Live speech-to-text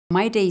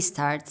My day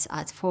starts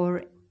at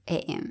 4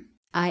 a.m.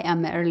 I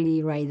am an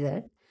early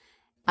riser.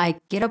 I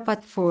get up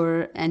at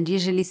 4 and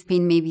usually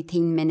spend maybe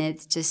 10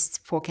 minutes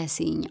just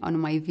focusing on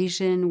my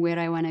vision, where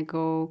I want to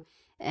go,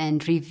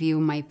 and review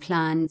my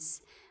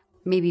plans,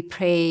 maybe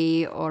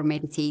pray or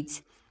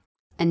meditate.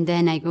 And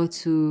then I go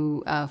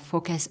to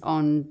focus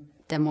on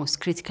the most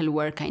critical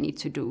work I need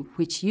to do,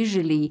 which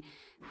usually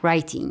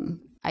writing.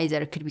 Either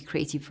it could be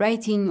creative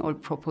writing or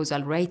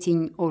proposal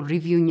writing or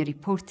reviewing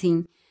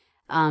reporting.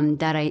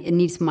 It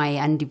needs my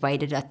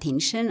undivided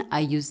attention. I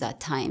use that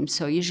time.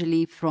 So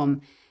usually from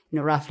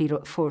roughly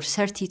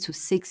 4:30 to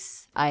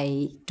 6,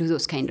 I do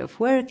those kind of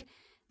work,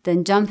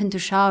 then jump into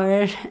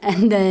shower,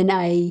 and then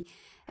I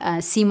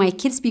see my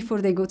kids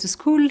before they go to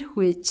school,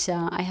 which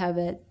I have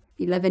a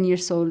 11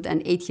 years old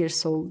and 8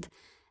 years old.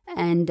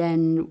 And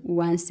then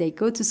once they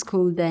go to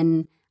school,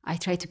 then I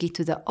try to get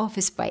to the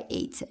office by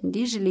 8. And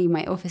usually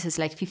my office is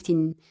like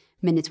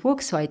 15-minute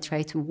walk, so I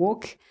try to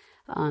walk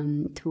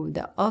to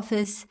the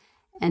office.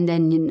 And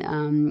then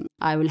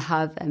I will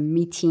have a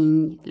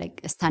meeting, like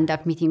a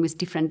stand-up meeting with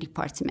different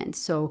departments.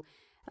 So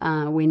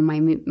when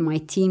my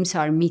teams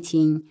are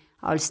meeting,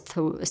 I'll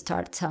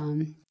start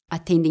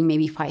attending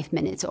maybe 5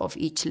 minutes of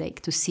each, like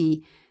to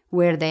see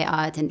where they're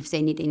at and if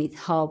they need any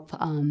help.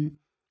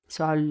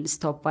 So I'll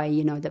stop by,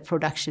 the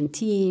production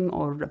team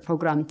or the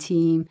program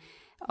team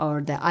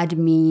or the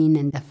admin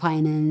and the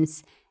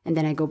finance. And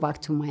then I go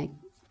back to my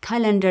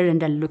calendar and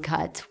then look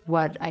at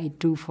what I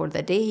do for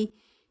the day.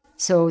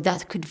 So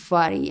that could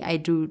vary. I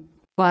do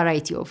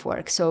variety of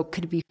work. So it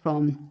could be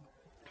from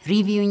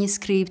reviewing a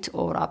script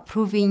or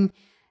approving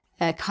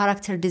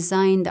character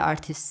design, the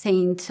artist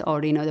saint,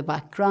 or, the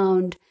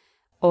background.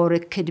 Or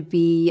it could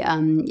be,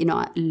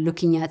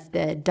 looking at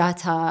the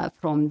data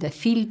from the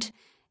field.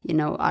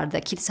 Are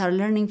the kids are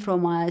learning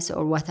from us,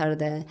 or what are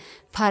the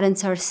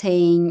parents are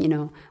saying,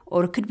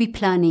 or it could be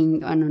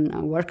planning on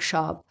a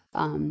workshop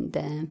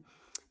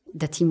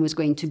the team was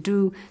going to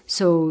do.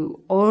 So,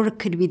 or it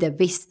could be the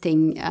best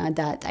thing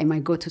that I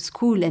might go to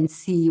school and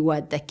see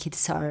what the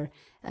kids are,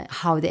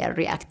 how they are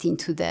reacting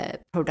to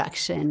the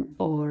production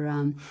or,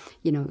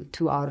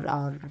 to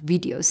our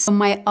videos. So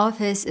my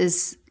office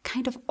is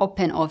kind of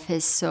open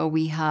office. So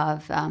we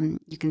have,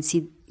 you can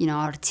see,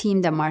 our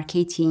team, the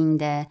marketing,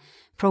 the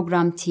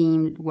program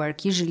team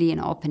work usually in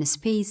open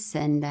space,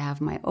 and I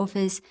have my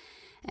office,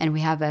 and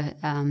we have a,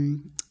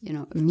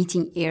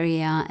 meeting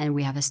area, and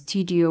we have a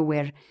studio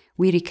where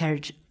we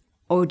record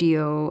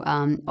audio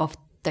of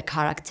the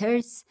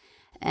characters,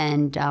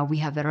 and we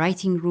have a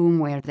writing room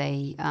where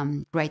they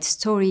write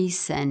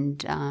stories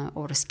and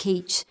or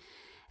sketch,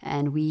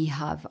 and we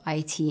have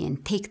IT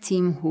and tech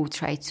team who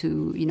try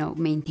to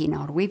maintain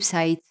our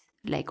website,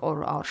 like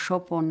or our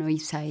shop on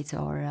websites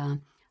or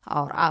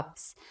our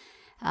apps.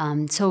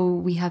 So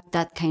we have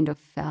that kind of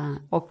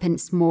open,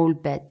 small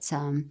but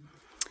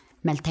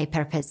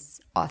multi-purpose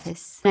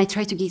office. I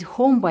try to get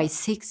home by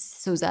 6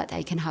 so that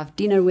I can have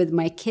dinner with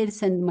my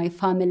kids and my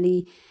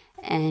family.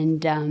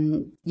 And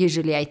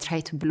usually I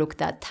try to block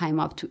that time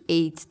up to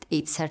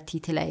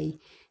 8:30 till I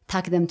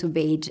tuck them to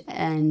bed.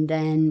 And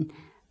then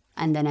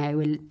I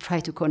will try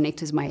to connect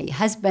with my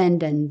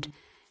husband and,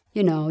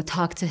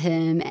 talk to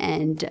him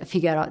and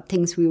figure out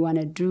things we want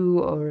to do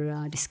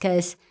or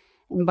discuss.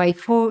 And by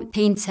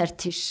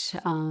 10:30,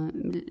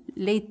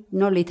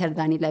 no later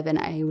than 11,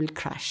 I will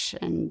crash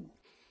and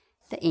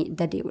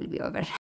the day will be over.